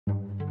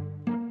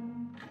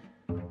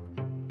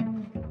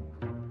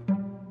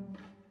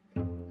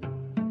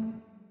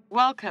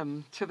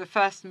Welcome to the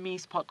first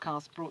MEES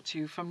podcast brought to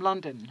you from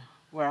London,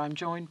 where I'm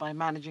joined by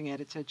Managing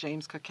Editor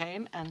James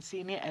Cockayne and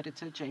Senior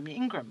Editor Jamie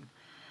Ingram.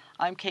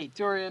 I'm Kate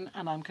Dourian,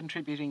 and I'm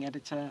Contributing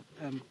Editor.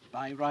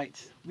 I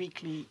write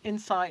weekly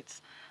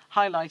insights,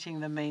 highlighting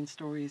the main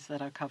stories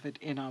that are covered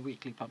in our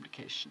weekly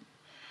publication.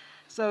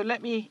 So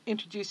let me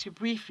introduce you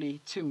briefly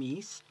to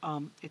MEES.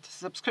 It's a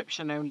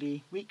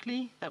subscription-only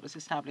weekly that was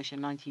established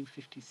in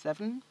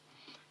 1957.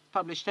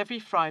 Published every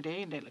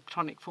Friday in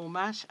electronic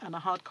format and a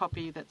hard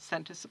copy that's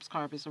sent to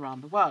subscribers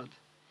around the world.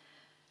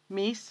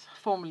 MEES,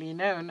 formerly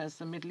known as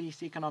the Middle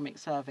East Economic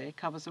Survey,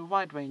 covers a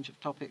wide range of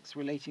topics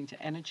relating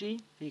to energy,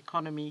 the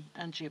economy,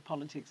 and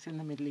geopolitics in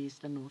the Middle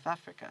East and North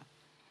Africa.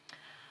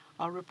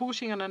 Our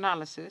reporting and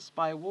analysis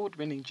by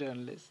award-winning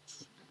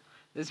journalists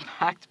is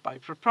backed by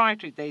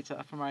proprietary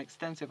data from our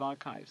extensive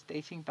archives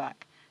dating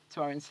back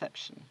to our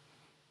inception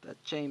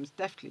that James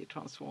deftly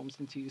transforms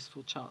into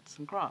useful charts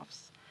and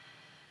graphs.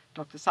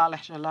 Dr.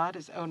 Saleh Jalad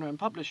is owner and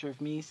publisher of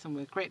MEES, and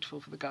we're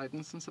grateful for the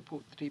guidance and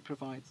support that he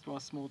provides to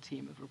our small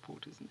team of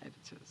reporters and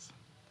editors.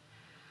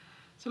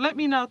 So let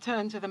me now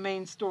turn to the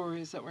main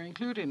stories that were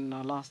included in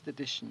our last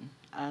edition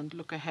and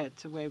look ahead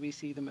to where we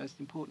see the most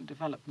important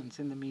developments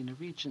in the MENA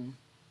region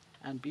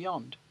and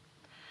beyond.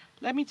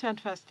 Let me turn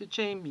first to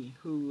Jamie,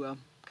 who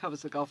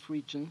covers the Gulf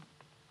region,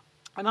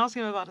 and ask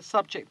him about a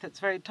subject that's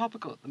very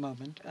topical at the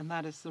moment, and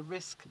that is the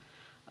risk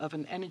of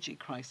an energy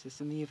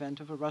crisis in the event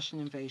of a Russian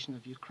invasion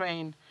of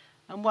Ukraine,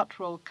 and what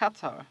role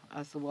Qatar,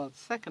 as the world's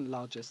second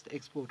largest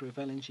exporter of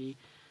LNG,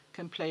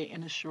 can play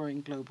in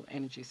assuring global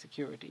energy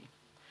security.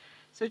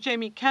 So,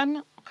 Jamie,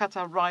 can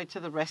Qatar ride to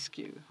the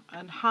rescue,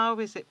 and how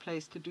is it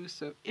placed to do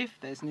so if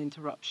there's an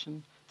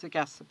interruption to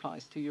gas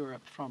supplies to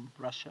Europe from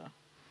Russia?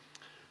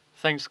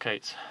 Thanks,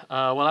 Kate.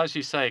 Well, as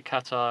you say,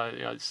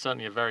 Qatar is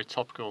certainly a very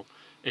topical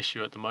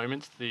issue at the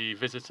moment. The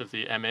visit of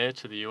the Emir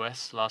to the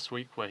US last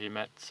week, where he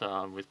met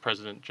with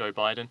President Joe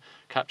Biden,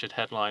 captured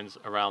headlines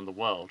around the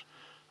world.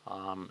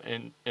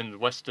 In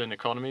Western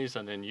economies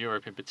and in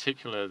Europe in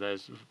particular,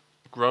 there's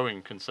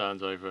growing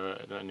concerns over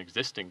an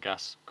existing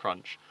gas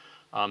crunch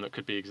that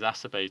could be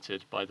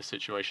exacerbated by the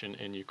situation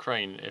in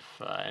Ukraine if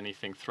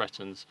anything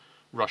threatens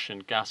Russian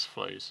gas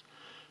flows.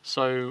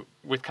 So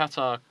with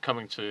Qatar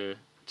coming to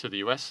the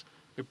US,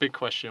 the big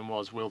question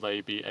was, will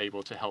they be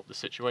able to help the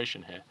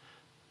situation here?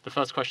 The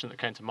first question that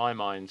came to my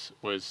mind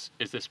was,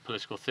 is this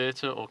political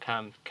theatre or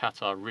can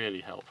Qatar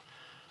really help?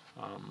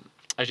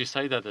 As you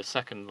say, they're the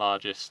second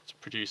largest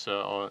producer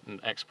or an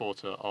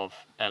exporter of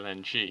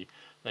LNG.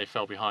 They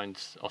fell behind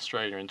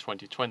Australia in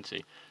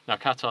 2020. Now,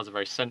 Qatar is a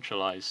very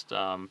centralised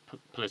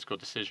political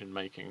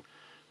decision-making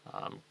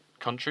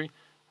country.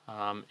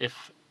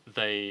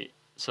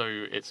 So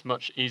it's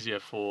much easier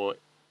for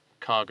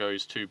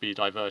cargoes to be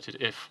diverted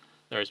if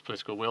there is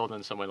political will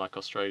than somewhere like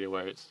Australia,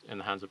 where it's in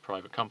the hands of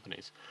private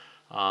companies.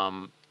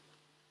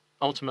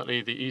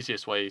 Ultimately, the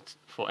easiest way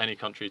for any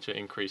country to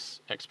increase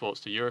exports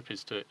to Europe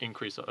is to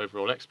increase their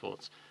overall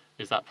exports.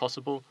 Is that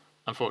possible?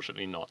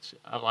 Unfortunately not.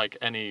 Like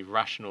any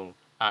rational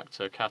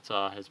actor,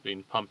 Qatar has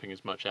been pumping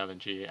as much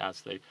LNG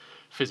as they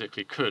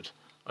physically could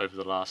over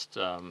the last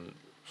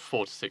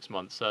 4 to 6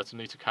 months,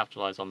 certainly, to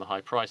capitalize on the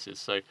high prices.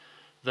 So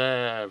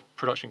their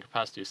production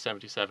capacity is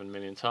 77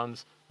 million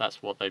tons.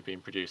 That's what they've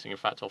been producing. In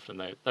fact, often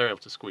they're able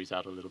to squeeze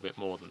out a little bit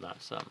more than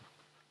that.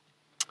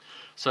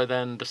 So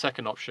then the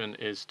second option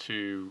is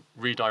to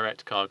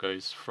redirect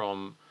cargoes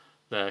from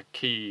their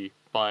key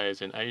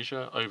buyers in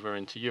Asia over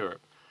into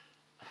Europe.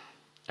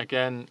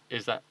 Again,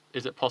 is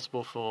it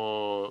possible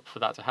for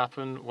that to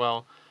happen?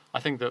 Well, I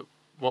think that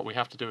what we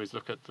have to do is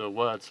look at the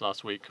words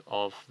last week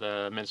of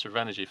the Minister of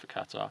Energy for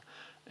Qatar.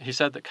 He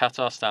said that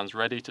Qatar stands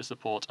ready to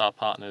support our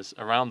partners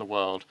around the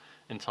world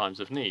in times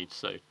of need.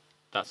 So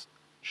that's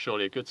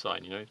surely a good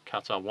sign,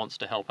 Qatar wants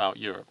to help out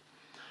Europe.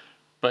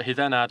 But he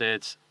then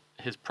added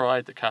his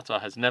pride that Qatar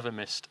has never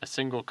missed a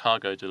single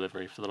cargo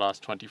delivery for the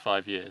last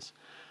 25 years,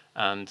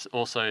 and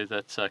also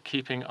that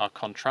keeping our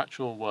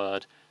contractual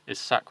word is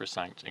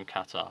sacrosanct in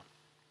Qatar.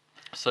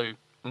 So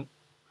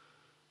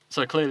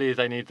clearly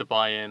they need the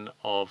buy-in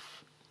of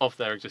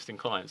their existing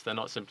clients. They're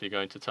not simply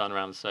going to turn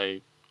around and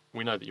say,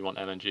 we know that you want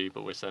LNG,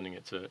 but we're sending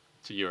it to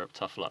Europe,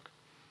 tough luck.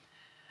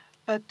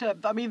 But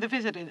the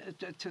visit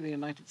to the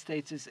United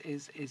States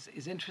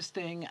is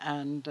interesting,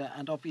 and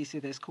obviously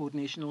there's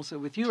coordination also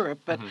with Europe.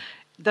 But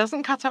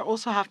doesn't Qatar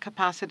also have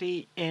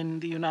capacity in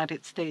the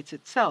United States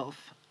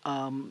itself,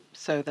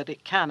 so that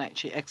it can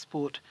actually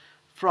export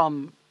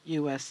from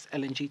US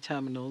LNG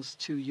terminals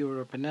to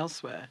Europe and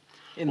elsewhere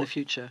in the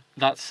future?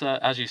 That's,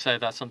 as you say,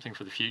 that's something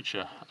for the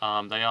future.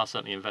 They are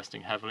certainly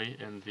investing heavily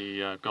in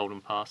the Golden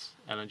Pass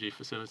LNG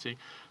facility,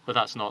 but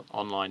that's not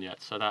online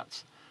yet. So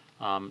that's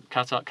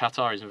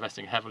Qatar is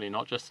investing heavily,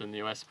 not just in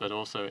the US, but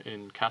also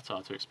in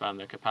Qatar to expand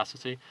their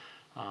capacity.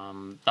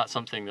 That's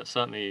something that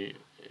certainly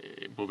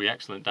will be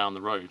excellent down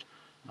the road.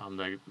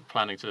 They're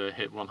planning to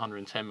hit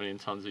 110 million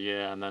tonnes a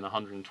year and then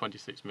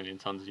 126 million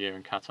tonnes a year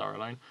in Qatar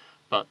alone.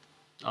 But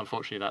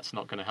unfortunately, that's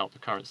not going to help the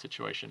current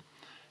situation.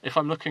 If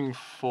I'm looking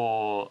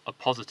for a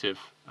positive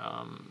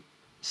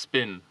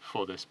spin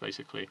for this,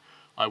 basically,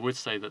 I would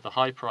say that the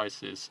high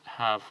prices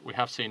we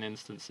have seen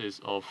instances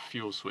of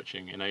fuel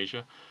switching in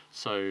Asia.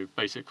 So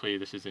basically,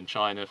 this is in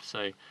China,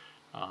 say,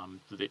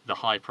 the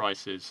high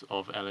prices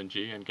of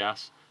LNG and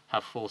gas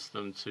have forced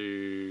them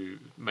to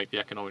make the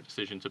economic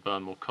decision to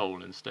burn more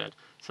coal instead.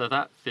 So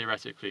that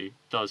theoretically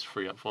does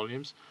free up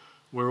volumes.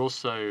 We're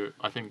also,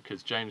 I think,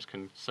 as James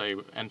can say,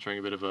 entering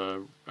a bit of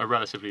a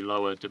relatively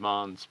lower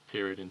demand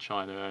period in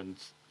China and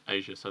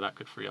Asia, so that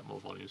could free up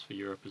more volumes for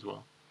Europe as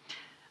well.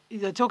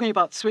 Talking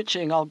about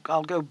switching, I'll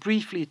go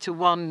briefly to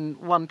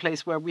one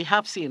place where we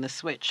have seen a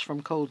switch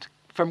from coal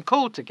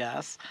to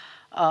gas,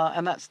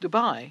 and that's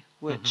Dubai,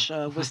 which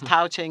was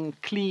touting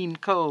clean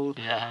coal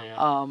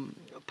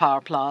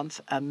power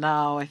plants, and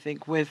now I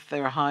think with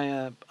their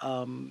higher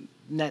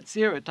net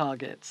zero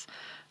targets,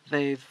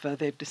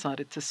 they've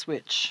decided to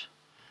switch.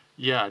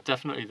 Yeah,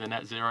 definitely the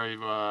net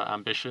zero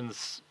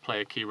ambitions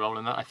play a key role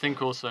in that. I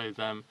think also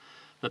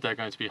that they're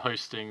going to be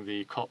hosting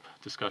the COP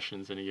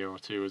discussions in a year or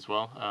two as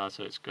well.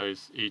 So it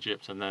goes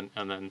Egypt and then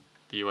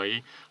the UAE.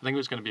 I think it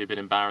was going to be a bit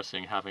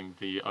embarrassing having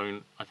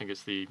I think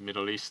it's the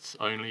Middle East's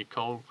only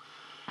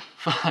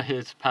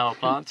coal-fired power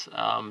plant.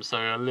 So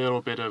a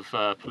little bit of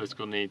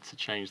political need to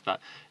change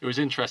that. It was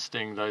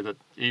interesting though that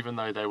even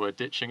though they were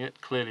ditching it,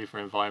 clearly for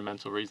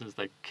environmental reasons,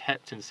 they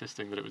kept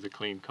insisting that it was a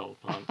clean coal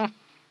plant.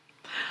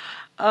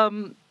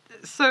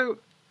 So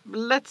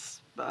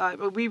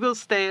we will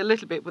stay a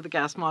little bit with the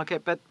gas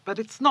market, but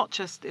it's not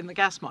just in the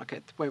gas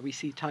market where we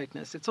see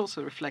tightness. It's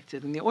also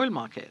reflected in the oil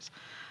market.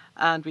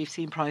 And we've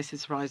seen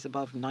prices rise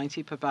above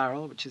 90 per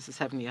barrel, which is a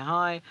 7-year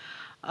high,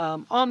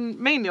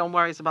 mainly on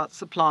worries about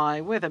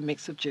supply with a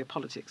mix of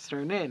geopolitics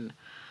thrown in.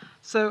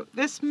 So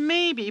this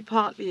may be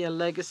partly a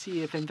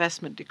legacy of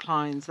investment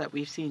declines that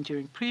we've seen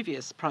during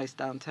previous price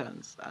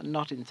downturns,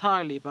 not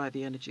entirely by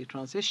the energy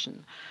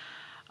transition.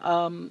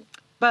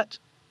 But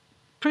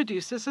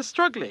producers are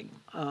struggling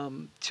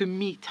to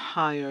meet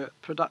higher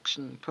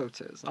production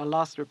quotas. Our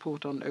last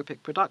report on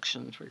OPEC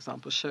production, for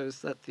example, shows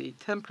that the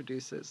 10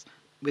 producers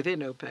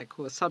within OPEC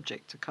who are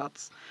subject to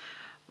cuts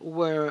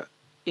were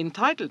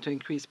entitled to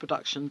increase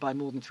production by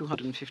more than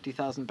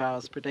 250,000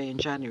 barrels per day in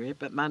January,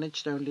 but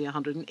managed only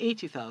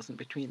 180,000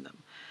 between them.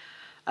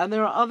 And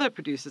there are other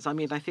producers. I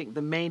mean, I think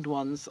the main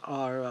ones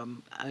are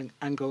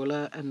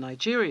Angola and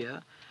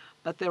Nigeria,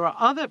 but there are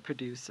other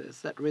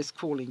producers that risk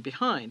falling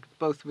behind,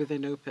 both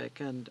within OPEC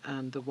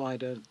and the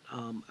wider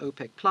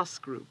OPEC Plus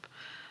group,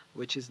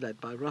 which is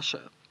led by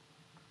Russia.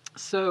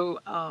 So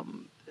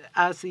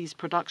as these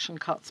production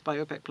cuts by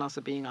OPEC Plus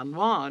are being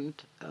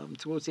unwound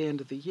towards the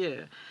end of the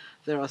year,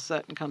 there are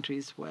certain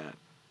countries where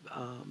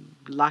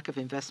lack of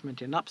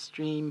investment in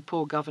upstream,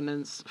 poor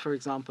governance, for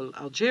example,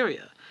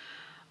 Algeria.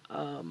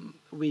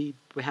 We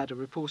had a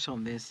report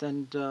on this,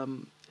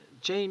 and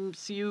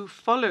James, you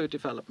follow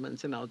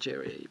developments in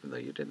Algeria, even though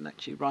you didn't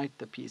actually write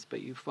the piece, but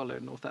you follow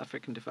North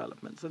African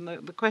developments. And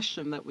the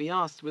question that we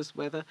asked was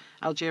whether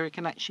Algeria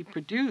can actually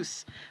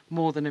produce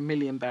more than 1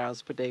 million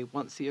barrels per day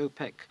once the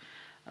OPEC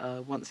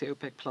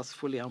Plus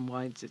fully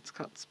unwinds its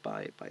cuts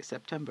by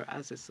September,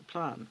 as is the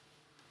plan.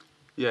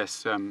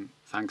 Yes,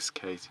 thanks,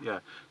 Kate. Yeah,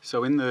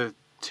 so in the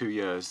 2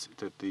 years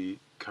that the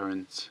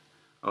current,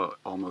 or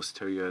almost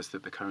 2 years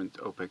that the current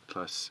OPEC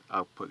Plus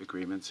output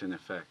agreement's in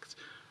effect,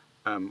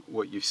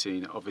 what you've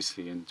seen,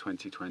 obviously, in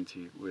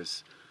 2020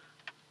 was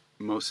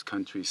most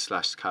countries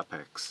slashed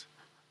capex.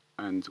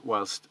 And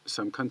whilst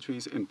some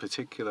countries, in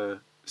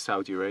particular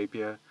Saudi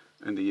Arabia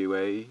and the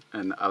UAE,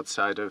 and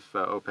outside of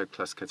OPEC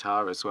plus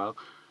Qatar as well,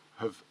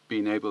 have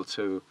been able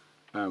to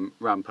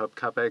ramp up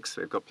capex.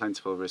 They've got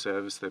plentiful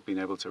reserves. They've been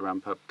able to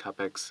ramp up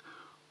capex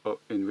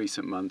in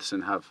recent months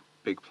and have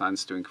big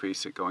plans to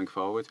increase it going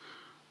forward.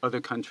 Other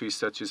countries,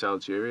 such as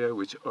Algeria,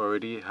 which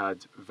already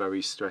had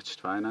very stretched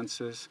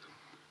finances,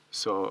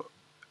 saw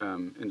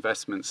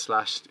investment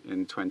slashed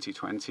in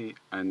 2020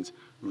 and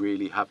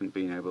really haven't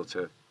been able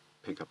to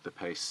pick up the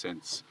pace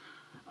since.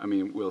 I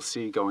mean, we'll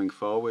see going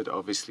forward.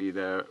 Obviously,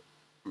 their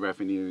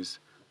revenues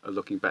are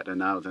looking better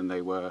now than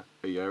they were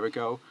a year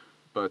ago,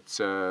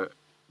 but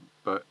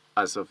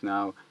as of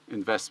now,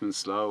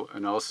 investment's low.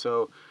 And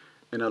also,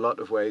 in a lot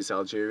of ways,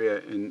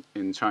 Algeria,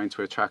 in trying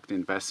to attract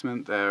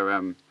investment,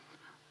 they're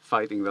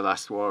fighting the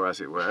last war,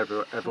 as it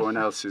were. Everyone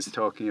else is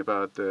talking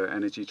about the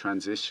energy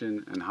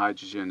transition and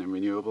hydrogen and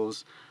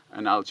renewables,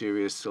 and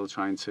Algeria is still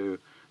trying to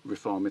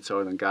reform its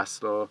oil and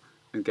gas law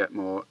and get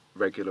more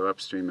regular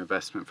upstream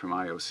investment from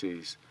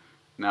IOCs.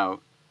 Now,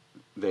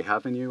 they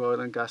have a new oil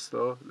and gas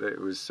law that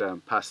was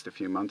passed a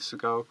few months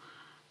ago,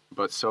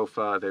 but so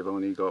far they've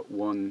only got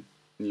one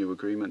new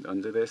agreement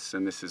under this,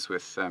 and this is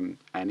with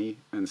Eni,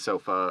 and so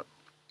far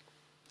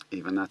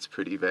even that's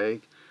pretty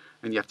vague.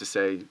 And you have to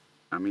say,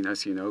 I mean,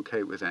 as you know,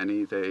 Kate, with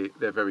Eni,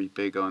 they're very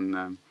big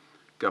on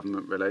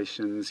government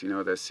relations. You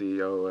know, their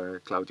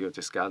CEO, Claudio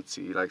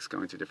Descalzi, he likes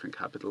going to different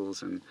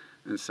capitals and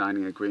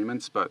signing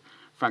agreements. But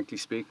frankly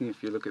speaking,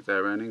 if you look at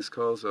their earnings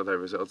calls or their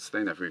results,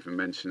 they never even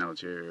mention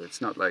Algeria.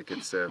 It's not like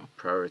it's a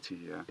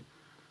priority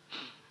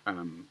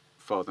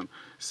for them.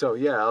 So,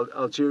 yeah,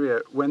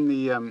 Algeria, when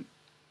the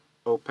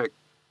OPEC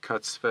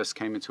cuts first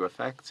came into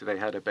effect, they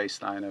had a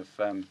baseline of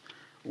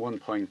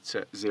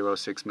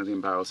 1.06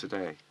 million barrels a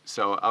day.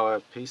 So our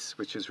piece,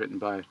 which was written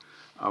by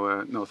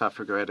our North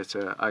Africa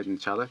editor, Aidan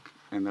Chalik,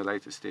 in the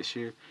latest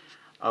issue,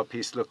 our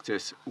piece looked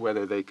at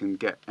whether they can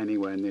get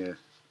anywhere near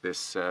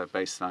this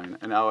baseline.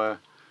 And our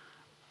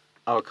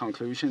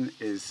conclusion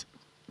is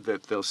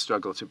that they'll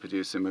struggle to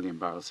produce 1 million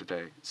barrels a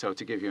day. So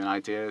to give you an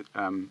idea,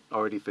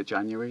 already for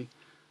January,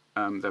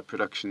 their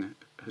production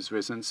has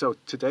risen. So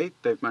to date,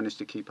 they've managed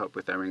to keep up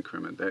with their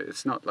increment.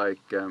 It's not like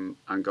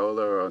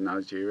Angola or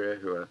Nigeria,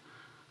 who are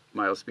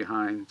miles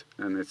behind,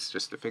 and it's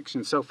just a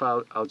fiction. So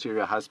far,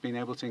 Algeria has been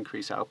able to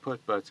increase output,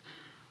 but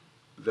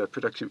the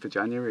production for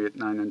January at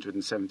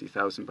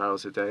 970,000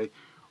 barrels a day,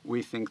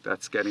 we think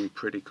that's getting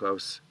pretty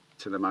close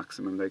to the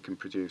maximum they can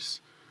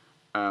produce.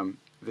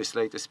 This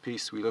latest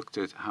piece, we looked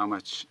at how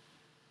much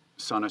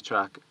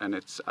Sonatrach and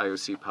its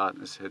IOC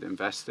partners had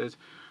invested,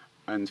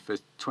 and for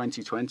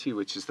 2020,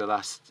 which is the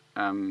last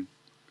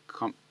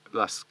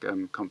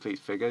complete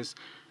figures,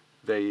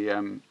 they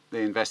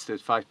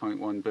invested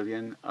 5.1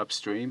 billion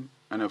upstream,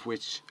 and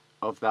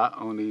of that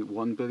only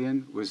 1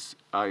 billion was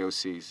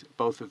IOCs.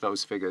 Both of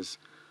those figures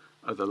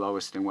are the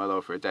lowest in well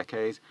over a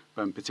decade,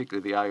 but in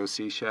particular the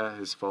IOC share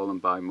has fallen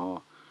by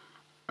more.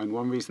 And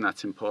one reason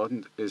that's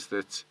important is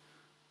that,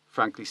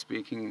 frankly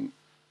speaking,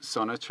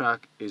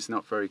 Sonatrach is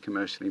not very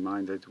commercially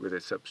minded with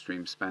its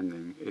upstream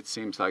spending. It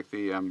seems like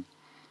the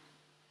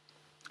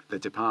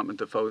department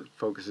that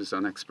focuses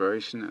on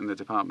exploration and the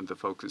department that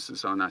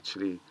focuses on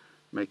actually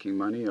making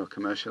money or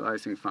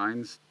commercializing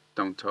finds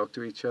don't talk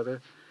to each other.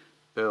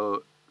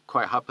 They'll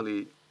quite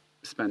happily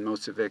spend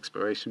most of the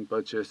exploration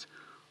budget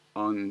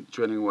on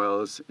drilling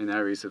wells in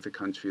areas of the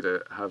country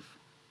that have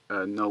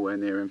nowhere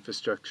near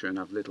infrastructure and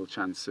have little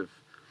chance of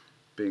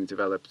being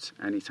developed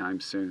anytime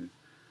soon.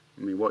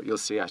 I mean, what you'll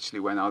see actually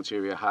when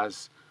Algeria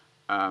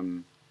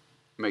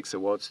makes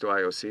awards to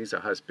IOCs or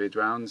has bid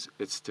rounds,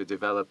 it's to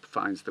develop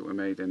finds that were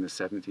made in the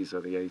 70s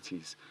or the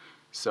 80s.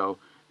 So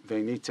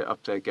they need to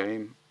up their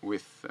game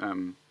with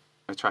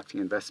attracting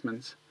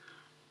investment.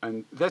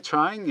 And they're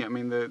trying. I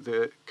mean,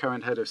 the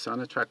current head of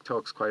Sonatrach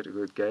talks quite a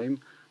good game,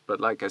 but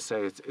like I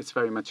say, it's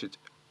very much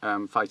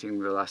fighting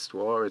the last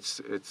war.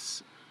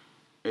 It's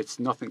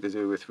nothing to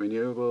do with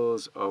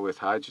renewables or with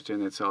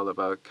hydrogen. It's all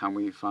about, can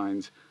we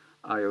find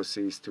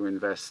IOCs to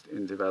invest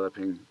in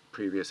developing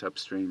previous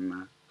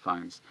upstream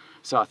finds.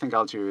 So I think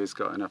Algeria's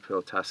got an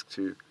uphill task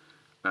to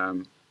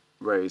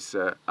raise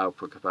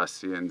output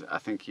capacity, and I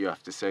think you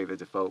have to say the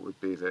default would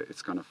be that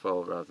it's going to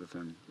fall rather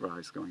than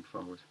rise going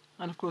forward.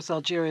 And of course,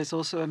 Algeria is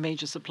also a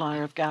major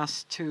supplier of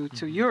gas to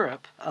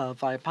Europe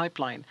via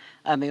pipeline,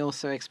 and they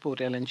also export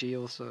LNG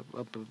also,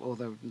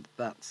 although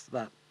that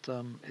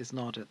is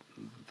not at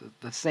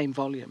the same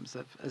volumes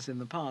as in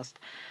the past.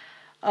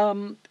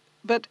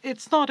 But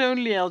it's not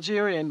only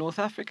Algeria and North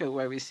Africa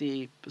where we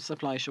see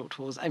supply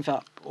shortfalls. In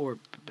fact, or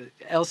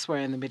elsewhere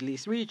in the Middle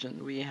East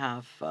region, we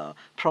have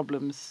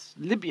problems.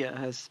 Libya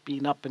has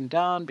been up and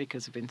down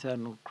because of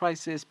internal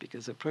crisis,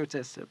 because of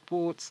protests at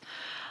ports,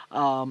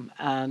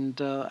 and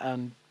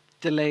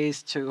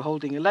delays to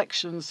holding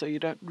elections. So you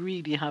don't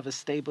really have a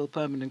stable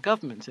permanent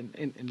government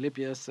in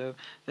Libya. So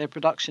their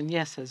production,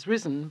 yes, has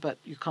risen, but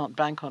you can't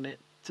bank on it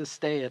to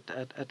stay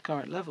at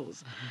current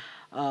levels.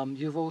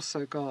 You've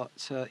also got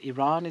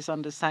Iran is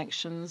under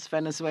sanctions.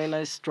 Venezuela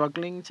is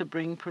struggling to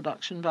bring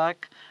production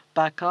back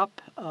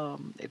up.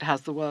 It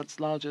has the world's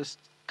largest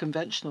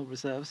conventional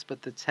reserves, but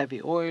it's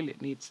heavy oil. It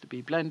needs to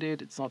be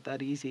blended. It's not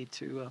that easy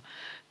to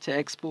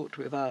export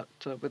without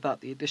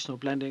the additional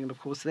blending. And of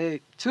course,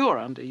 they too are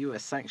under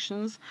US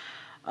sanctions.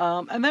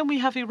 And then we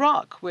have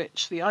Iraq,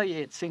 which the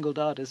IEA had singled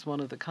out as one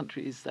of the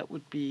countries that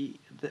would be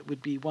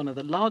one of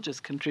the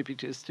largest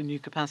contributors to new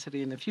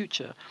capacity in the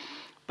future.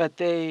 But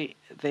they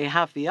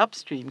have the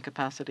upstream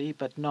capacity,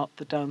 but not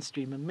the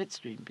downstream and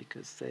midstream,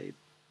 because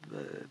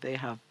they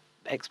have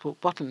export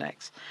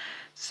bottlenecks.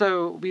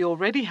 So we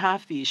already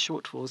have these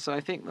shortfalls. So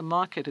I think the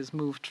market has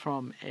moved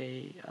from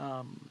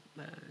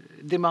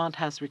demand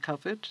has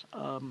recovered,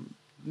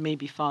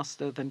 maybe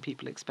faster than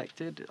people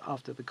expected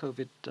after the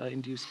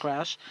COVID-induced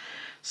crash.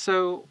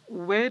 So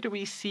where do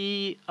we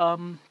see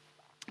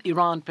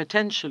Iran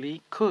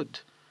potentially could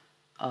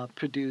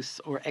produce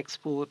or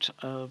export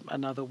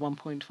another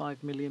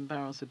 1.5 million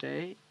barrels a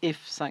day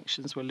if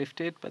sanctions were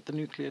lifted, but the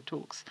nuclear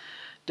talks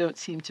don't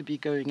seem to be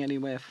going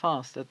anywhere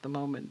fast at the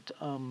moment.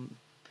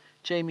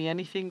 Jamie,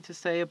 anything to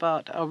say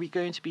about, are we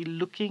going to be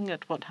looking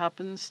at what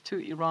happens to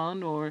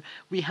Iran, or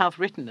we have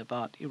written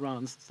about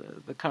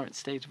the current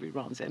state of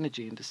Iran's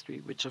energy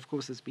industry, which of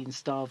course has been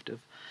starved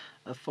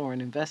of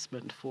foreign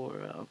investment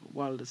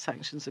while the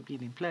sanctions have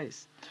been in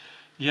place?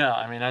 Yeah,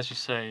 I mean, as you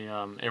say,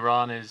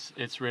 Iran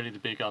it's really the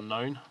big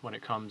unknown when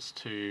it comes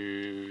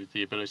to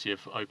the ability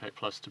of OPEC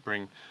Plus to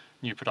bring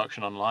new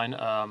production online.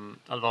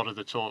 A lot of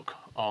the talk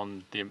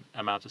on the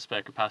amount of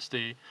spare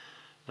capacity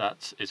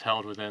that is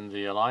held within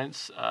the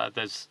alliance,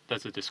 there's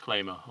a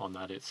disclaimer on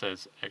that. It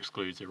says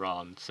excludes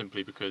Iran,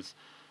 simply because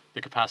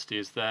the capacity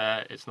is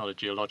there. It's not a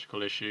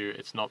geological issue.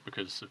 It's not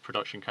because of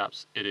production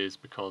caps. It is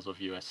because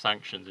of US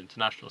sanctions,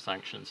 international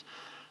sanctions.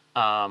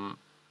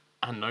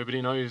 and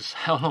nobody knows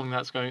how long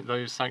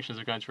those sanctions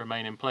are going to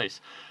remain in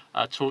place.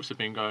 Talks have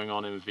been going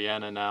on in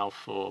Vienna now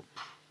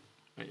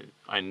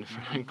and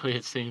frankly,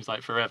 it seems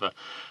like forever.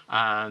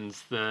 And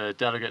the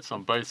delegates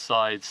on both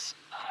sides,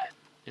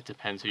 it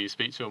depends who you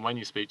speak to and when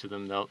you speak to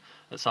them.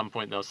 At some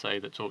point they'll say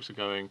that talks are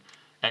going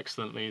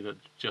excellently, that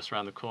just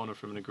around the corner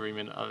from an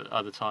agreement.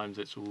 Other times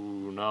it's,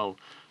 ooh, no,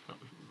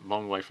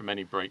 long way from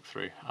any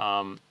breakthrough.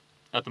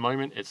 At the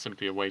moment, it's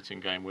simply a waiting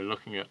game. We're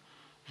looking at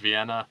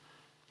Vienna.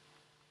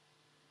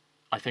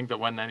 I think that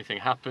when anything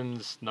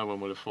happens, no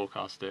one would have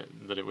forecast that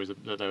there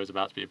was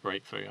about to be a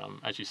breakthrough.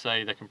 As you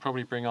say, they can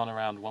probably bring on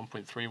around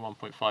 1.3,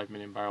 1.5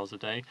 million barrels a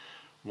day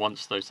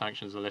once those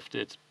sanctions are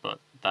lifted, but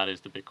that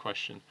is the big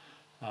question.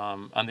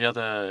 And the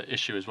other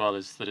issue as well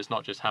is that it's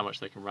not just how much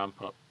they can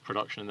ramp up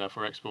production and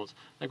therefore exports.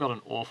 They've got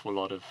an awful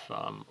lot of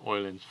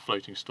oil in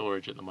floating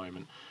storage at the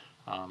moment.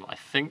 I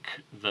think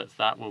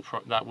that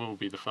will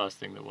be the first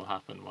thing that will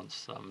happen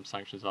once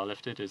sanctions are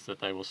lifted, is that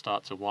they will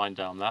start to wind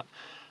down that.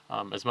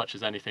 As much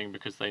as anything,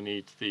 because they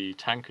need the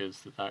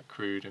tankers that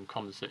crude and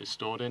condensate is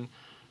stored in.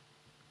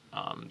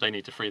 They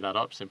need to free that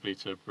up simply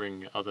to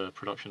bring other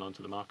production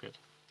onto the market.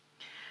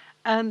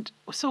 And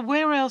so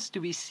where else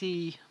do we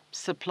see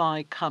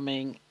supply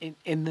coming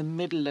in the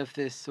middle of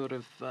this sort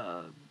of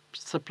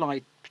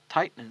supply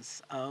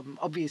tightness?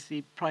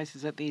 Obviously,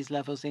 prices at these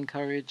levels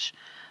encourage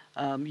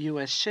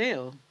US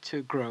shale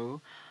to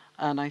grow.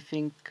 And I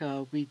think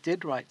we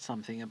did write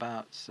something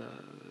about,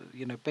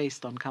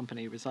 based on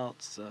company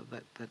results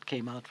that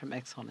came out from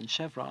Exxon and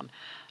Chevron,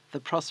 the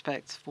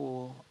prospects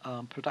for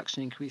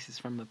production increases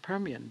from the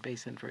Permian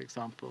Basin, for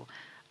example.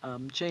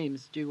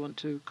 James, do you want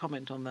to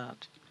comment on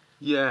that?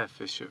 Yeah,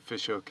 for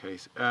sure,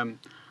 Kate.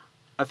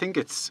 I think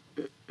it's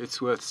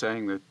worth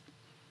saying that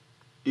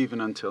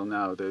even until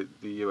now, the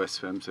US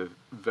firms are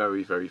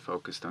very, very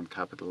focused on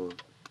capital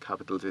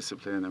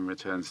discipline and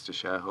returns to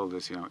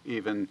shareholders.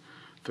 Even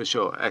for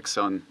sure,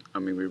 Exxon,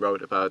 we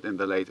wrote about in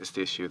the latest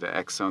issue that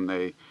Exxon,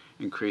 they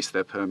increased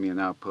their Permian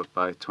output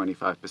by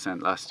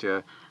 25% last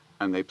year,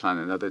 and they plan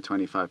another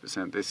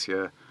 25% this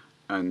year,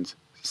 and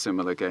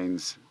similar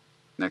gains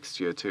next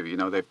year too.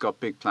 They've got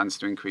big plans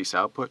to increase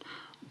output,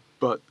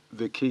 but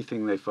the key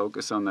thing they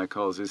focus on their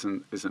calls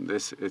isn't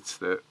this. It's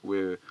that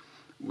we're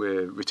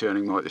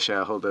returning more to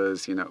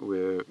shareholders.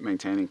 We're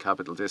maintaining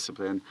capital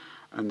discipline,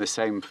 and the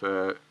same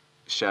for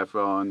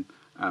Chevron.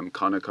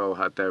 Conoco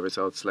had their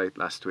results late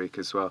last week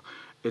as well.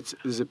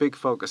 There's a big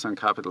focus on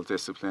capital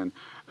discipline.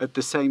 At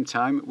the same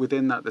time,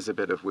 within that, there's a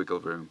bit of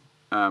wiggle room.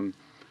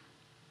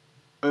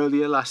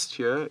 Earlier last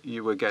year,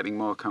 you were getting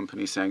more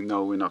companies saying,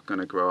 no, we're not going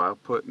to grow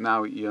output.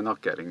 Now you're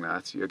not getting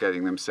that. You're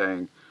getting them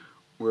saying,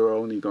 we're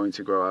only going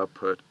to grow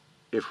output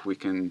if we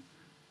can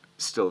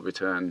still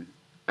return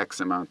X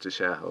amount to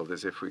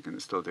shareholders, if we can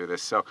still do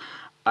this. So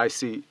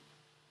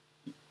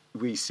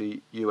we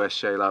see US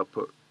shale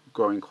output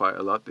growing quite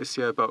a lot this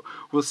year, but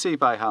we'll see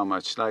by how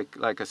much.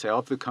 Like I say,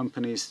 of the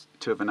companies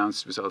to have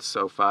announced results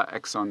so far,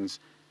 Exxon's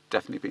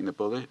definitely been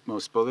the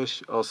most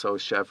bullish. Also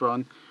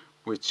Chevron,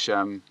 which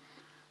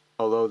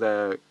although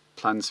their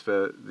plans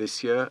for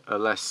this year are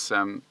less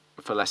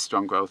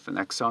strong growth than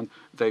Exxon,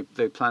 they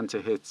plan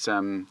to hit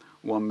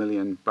 1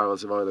 million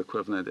barrels of oil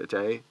equivalent a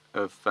day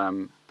of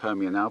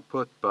Permian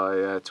output by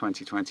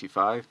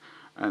 2025,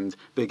 and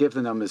they give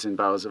the numbers in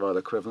barrels of oil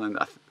equivalent.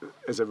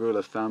 As a rule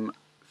of thumb,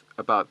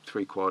 about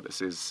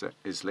 3/4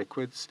 is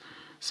liquids,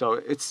 so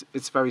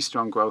it's very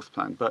strong growth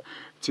plan. But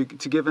to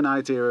give an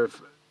idea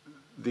of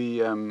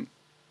the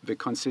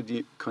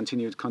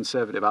continued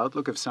conservative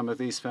outlook of some of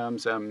these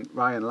firms,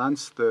 Ryan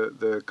Lance,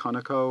 the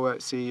Conoco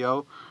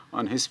CEO,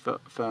 on his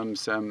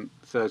firm's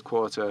third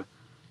quarter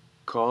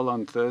call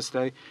on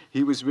Thursday,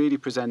 he was really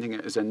presenting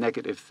it as a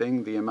negative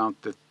thing, the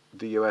amount that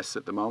the US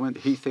at the moment.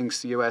 He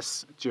thinks the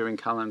US during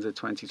calendar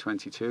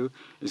 2022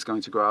 is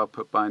going to grow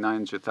output by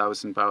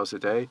 900,000 barrels a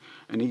day.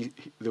 And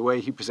the way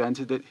he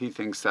presented it, he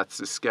thinks that's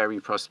a scary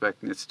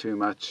prospect and it's too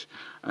much,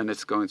 and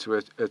it's going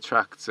to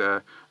attract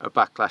a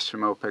backlash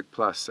from OPEC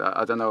Plus.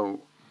 I don't know.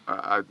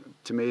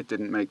 To me, it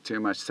didn't make too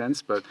much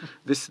sense, but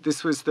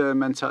this was the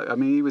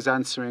mentality. He was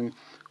answering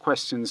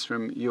questions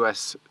from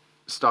US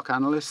stock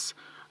analysts,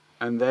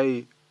 and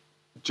they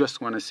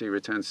just want to see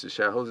returns to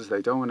shareholders.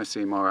 They don't want to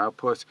see more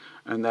output,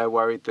 and they're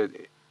worried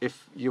that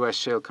if US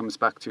shale comes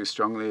back too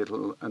strongly,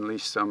 it'll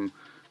unleash some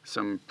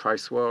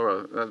price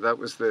war. That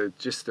was the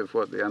gist of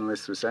what the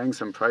analysts were saying,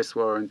 some price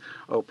war, and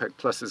OPEC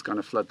Plus is going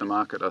to flood the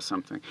market or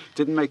something.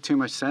 Didn't make too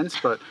much sense,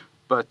 but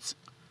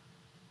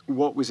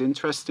what was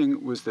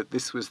interesting was that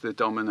this was the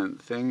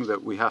dominant thing,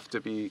 that we have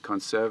to be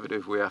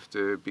conservative, we have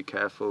to be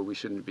careful, we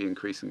shouldn't be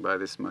increasing by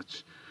this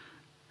much.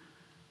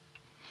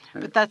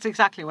 But that's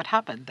exactly what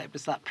happened. There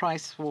was that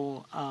price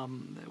war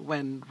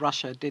when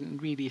Russia didn't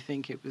really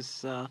think it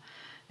was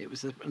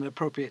an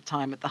appropriate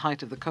time at the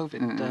height of the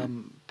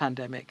COVID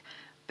pandemic.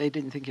 They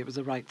didn't think it was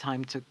the right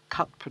time to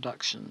cut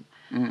production.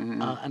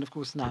 And of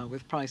course now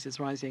with prices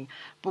rising.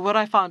 But what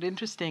I found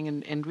interesting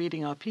in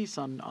reading our piece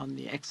on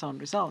the Exxon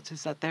results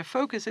is that their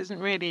focus isn't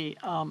really,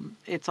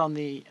 it's on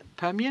the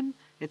Permian,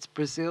 it's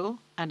Brazil,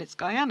 and it's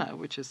Guyana,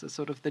 which is the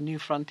sort of the new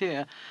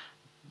frontier.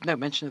 No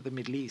mention of the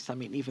Middle East. I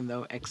mean, even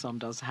though Exxon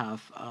does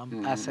have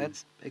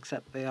assets,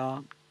 except they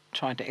are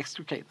trying to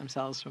extricate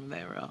themselves from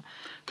their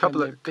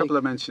couple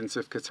of mentions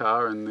of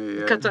Qatar and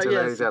the Qatar,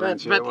 delayed yes,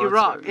 LNG but awards,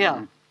 Iraq,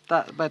 yeah.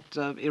 But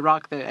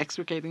Iraq, they're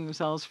extricating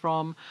themselves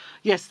from.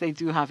 Yes, they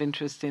do have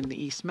interest in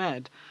the East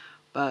Med,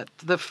 but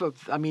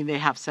they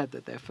have said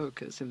that their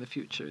focus in the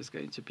future is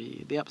going to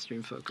be, the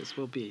upstream focus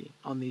will be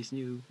on these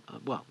new,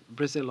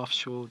 Brazil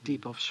offshore,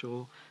 deep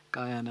offshore,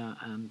 Guyana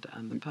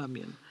and the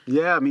Permian.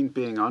 Yeah, I mean,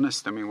 being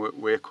honest, I mean,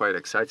 we're quite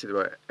excited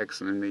about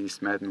Exxon in the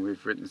East Med, and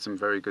we've written some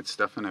very good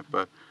stuff in it,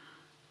 but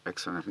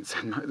Exxon haven't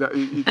said much.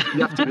 You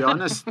have to be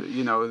honest,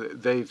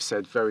 they've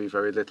said very,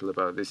 very little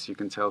about this. You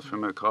can tell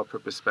from a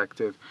corporate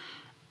perspective,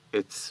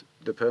 it's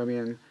the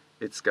Permian,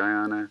 it's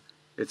Guyana,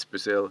 it's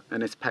Brazil,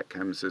 and it's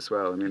petchems as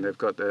well. I mean, they've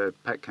got the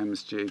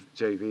petchems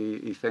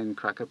JV ethane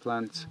cracker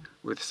plant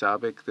with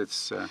SABIC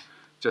that's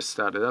just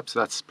started up.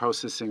 So that's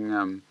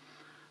processing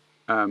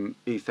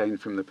ethane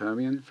from the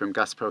Permian, from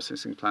gas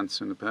processing plants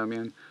from the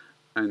Permian,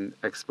 and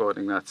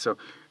exporting that. So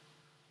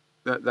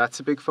that's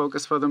a big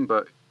focus for them,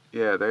 but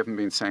yeah, they haven't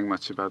been saying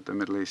much about the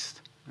Middle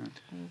East.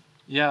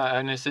 Yeah,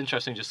 and it's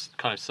interesting, just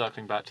kind of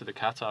circling back to the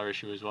Qatar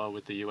issue as well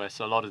with the US.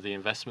 A lot of the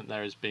investment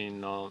there has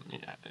been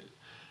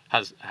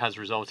has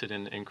resulted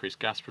in increased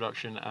gas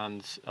production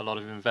and a lot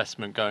of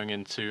investment going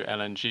into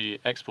LNG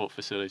export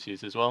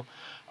facilities as well.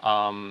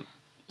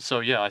 So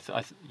yeah,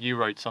 you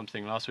wrote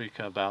something last week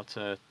about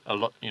a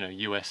lot,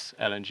 US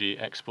LNG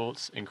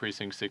exports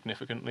increasing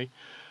significantly.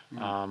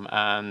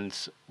 And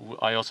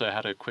I also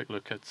had a quick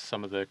look at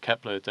some of the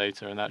Kepler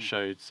data, and that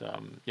showed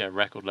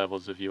record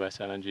levels of US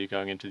LNG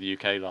going into the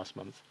UK last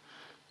month.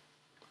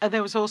 And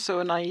there was also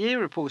an IEA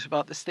report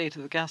about the state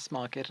of the gas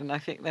market, and I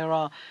think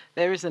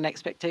there is an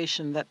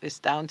expectation that this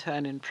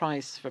downturn in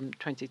price from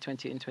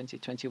 2020 and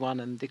 2021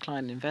 and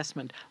decline in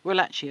investment will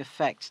actually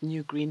affect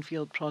new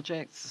greenfield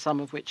projects,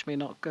 some of which may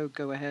not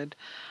go ahead,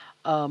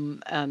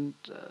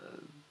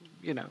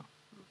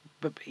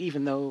 But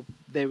even though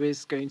there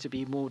is going to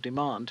be more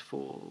demand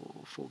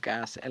for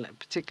gas,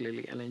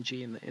 particularly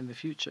LNG in the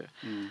future,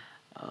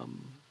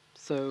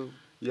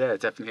 yeah,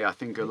 definitely. I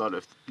think a lot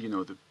of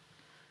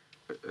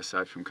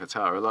aside from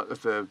Qatar, a lot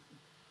of the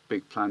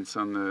big plants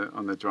on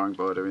the drawing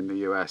board are in the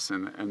US,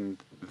 and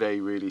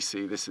they really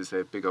see this as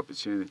a big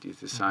opportunity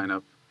to sign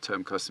up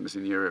term customers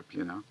in Europe.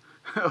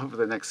 Over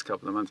the next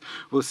couple of months,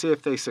 we'll see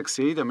if they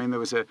succeed. I mean,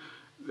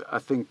 I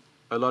think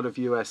a lot of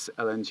US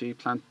LNG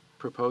plant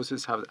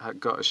proposers have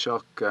got a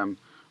shock.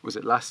 Was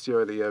it last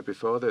year or the year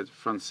before that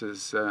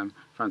France's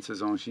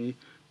Engie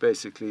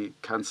basically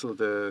cancelled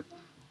the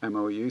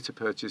MOU to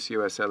purchase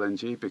US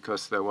LNG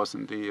because there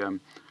wasn't the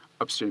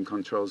upstream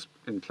controls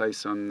in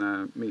place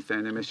on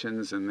methane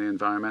emissions and the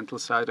environmental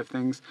side of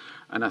things.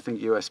 And I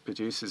think US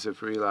producers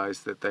have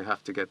realised that they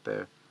have to get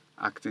their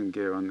act in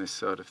gear on this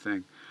sort of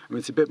thing. I mean,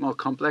 it's a bit more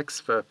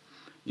complex for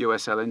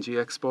US LNG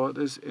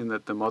exporters in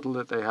that the model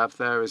that they have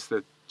there is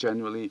that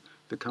generally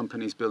the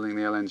companies building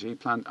the LNG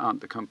plant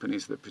aren't the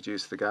companies that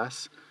produce the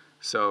gas.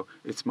 So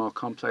it's more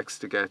complex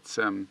to get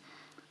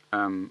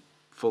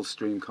full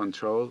stream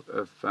control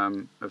of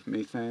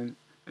methane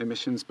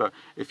emissions. But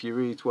if you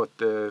read what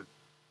the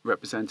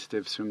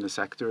representatives from the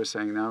sector are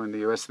saying now in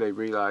the US, they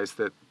realize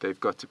that they've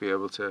got to be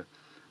able to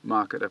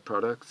market a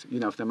product.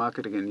 If they're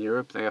marketing in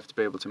Europe, they have to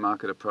be able to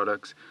market a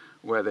product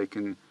where they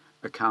can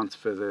account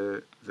for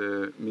the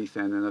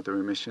methane and other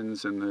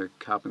emissions and the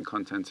carbon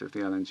content of the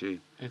LNG.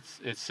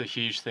 It's a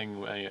huge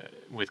thing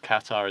with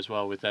Qatar as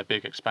well, with their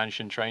big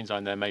expansion trains,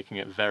 and they're making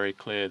it very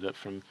clear that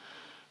from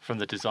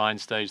the design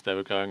stage they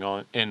were going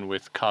on in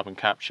with carbon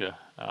capture.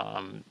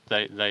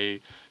 They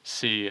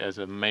see as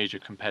a major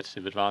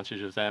competitive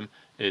advantage of them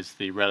is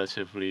the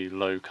relatively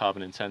low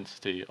carbon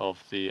intensity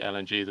of the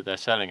LNG that they're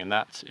selling, and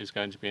that is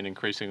going to be an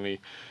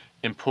increasingly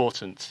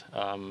important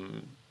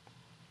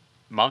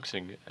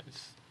marketing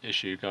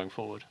issue going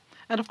forward.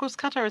 And of course,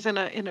 Qatar is in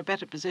a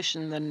better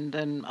position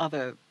than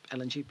other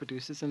LNG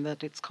producers in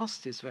that its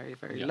cost is very,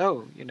 very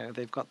low.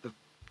 They've got the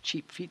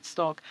cheap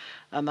feedstock,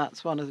 and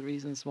that's one of the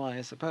reasons why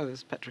I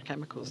suppose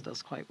petrochemicals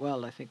does quite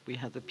well. I think we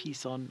had the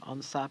piece on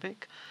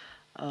SABIC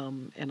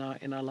in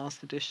our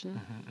last edition.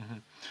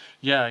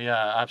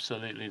 Yeah,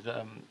 absolutely.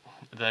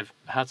 They've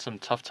had some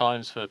tough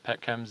times for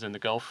petchems in the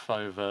Gulf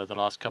over the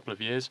last couple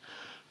of years,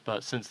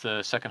 but since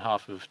the second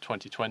half of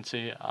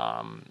 2020,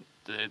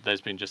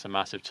 there's been just a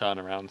massive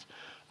turnaround.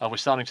 We're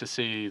starting to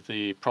see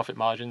the profit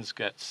margins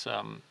get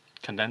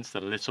condensed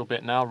a little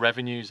bit now.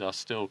 Revenues are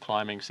still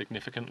climbing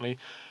significantly,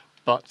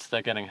 but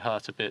they're getting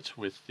hurt a bit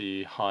with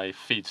the high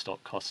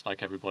feedstock costs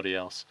like everybody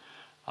else.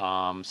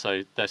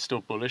 So they're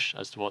still bullish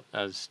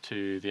as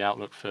to the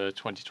outlook for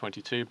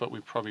 2022, but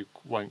we probably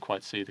won't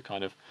quite see the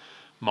kind of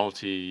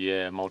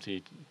multi-year,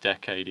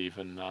 multi-decade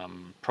even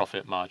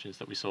profit margins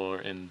that we saw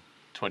in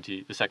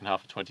the second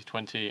half of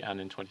 2020 and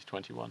in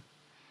 2021.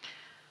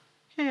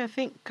 Okay, I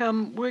think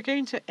we're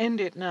going to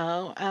end it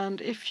now, and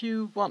if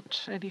you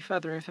want any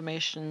further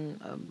information,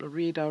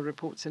 read our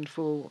reports in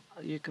full,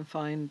 you can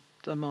find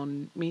them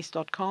on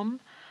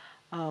MEES.com.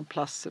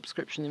 plus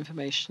subscription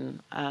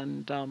information.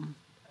 And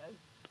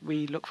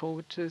we look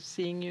forward to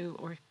seeing you,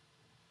 or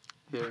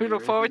we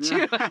look forward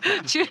to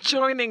to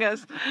joining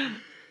us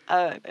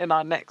in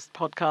our next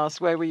podcast,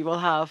 where we will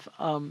have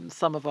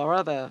some of our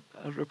other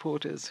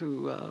reporters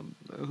who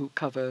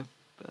cover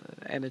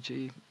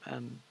energy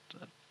and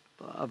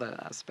other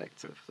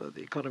aspects of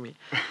the economy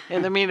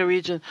in the MENA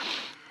region.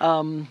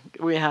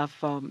 We have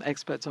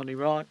experts on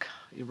Iraq,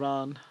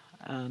 Iran,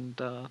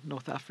 and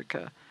North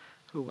Africa,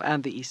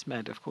 and the East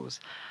Med, of course,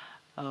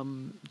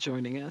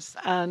 joining us,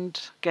 and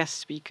guest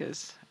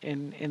speakers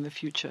in the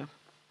future.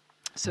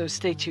 So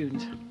stay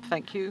tuned.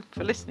 Thank you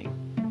for listening.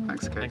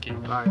 Thanks, Kate. Thank you.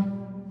 Bye.